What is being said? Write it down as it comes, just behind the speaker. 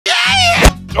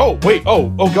Oh, wait. Oh,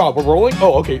 God, we're rolling?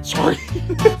 Oh, okay, sorry.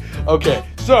 Okay,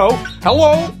 so,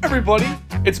 hello, everybody.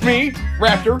 It's me,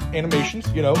 Raptor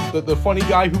Animations, you know, the funny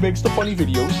guy who makes the funny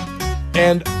videos.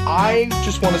 And I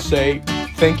just want to say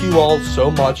thank you all so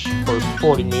much for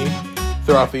supporting me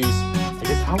throughout these, I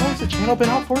guess, how long has the channel been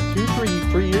out for?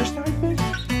 3 years now, I think?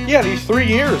 Yeah, these 3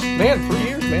 years. Man, 3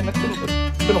 years, man, that's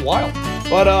been a while.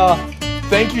 But,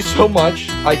 thank you so much.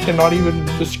 I cannot even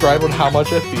describe on how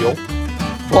much I feel.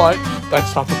 But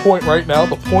that's not the point right now.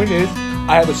 The point is,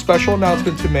 I have a special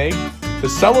announcement to make. To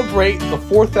celebrate the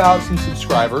 4,000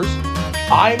 subscribers,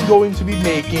 I'm going to be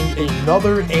making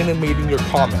another Animating Your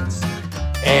Comments.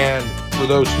 And for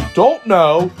those who don't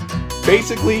know,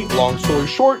 basically, long story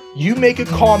short, you make a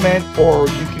comment, or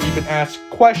you can even ask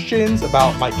questions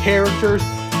about my characters,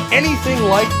 anything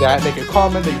like that. Make a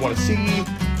comment that you want to see,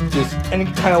 just any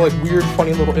kind of like weird,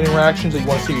 funny little interactions that you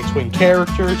want to see between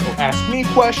characters, or ask me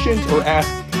questions, or ask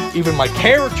even my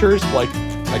characters, like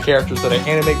my characters that I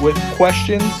animate with,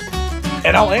 questions,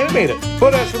 and I'll animate it.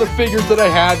 But as for the figures that I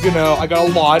have, you know, I got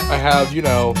a lot. I have, you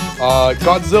know,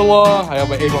 Godzilla, I have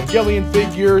my Evangelion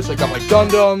figures, I got my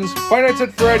Gundams, Five Nights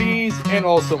at Freddy's, and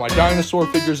also my dinosaur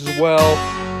figures as well,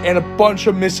 and a bunch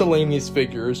of miscellaneous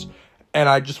figures. And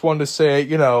I just wanted to say,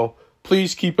 you know,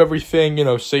 please keep everything, you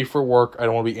know, safe for work. I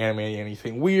don't want to be animating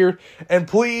anything weird. And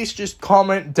please just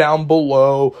comment down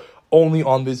below only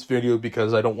on this video,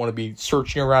 because I don't want to be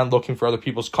searching around looking for other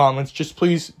people's comments. Just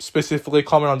please specifically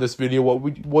comment on this video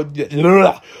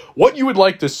what you would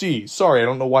like to see. Sorry, I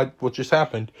don't know what just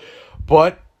happened.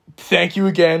 But thank you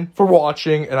again for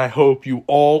watching, and I hope you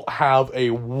all have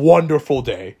a wonderful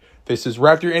day. This is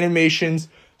Raptor Animations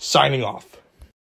signing off.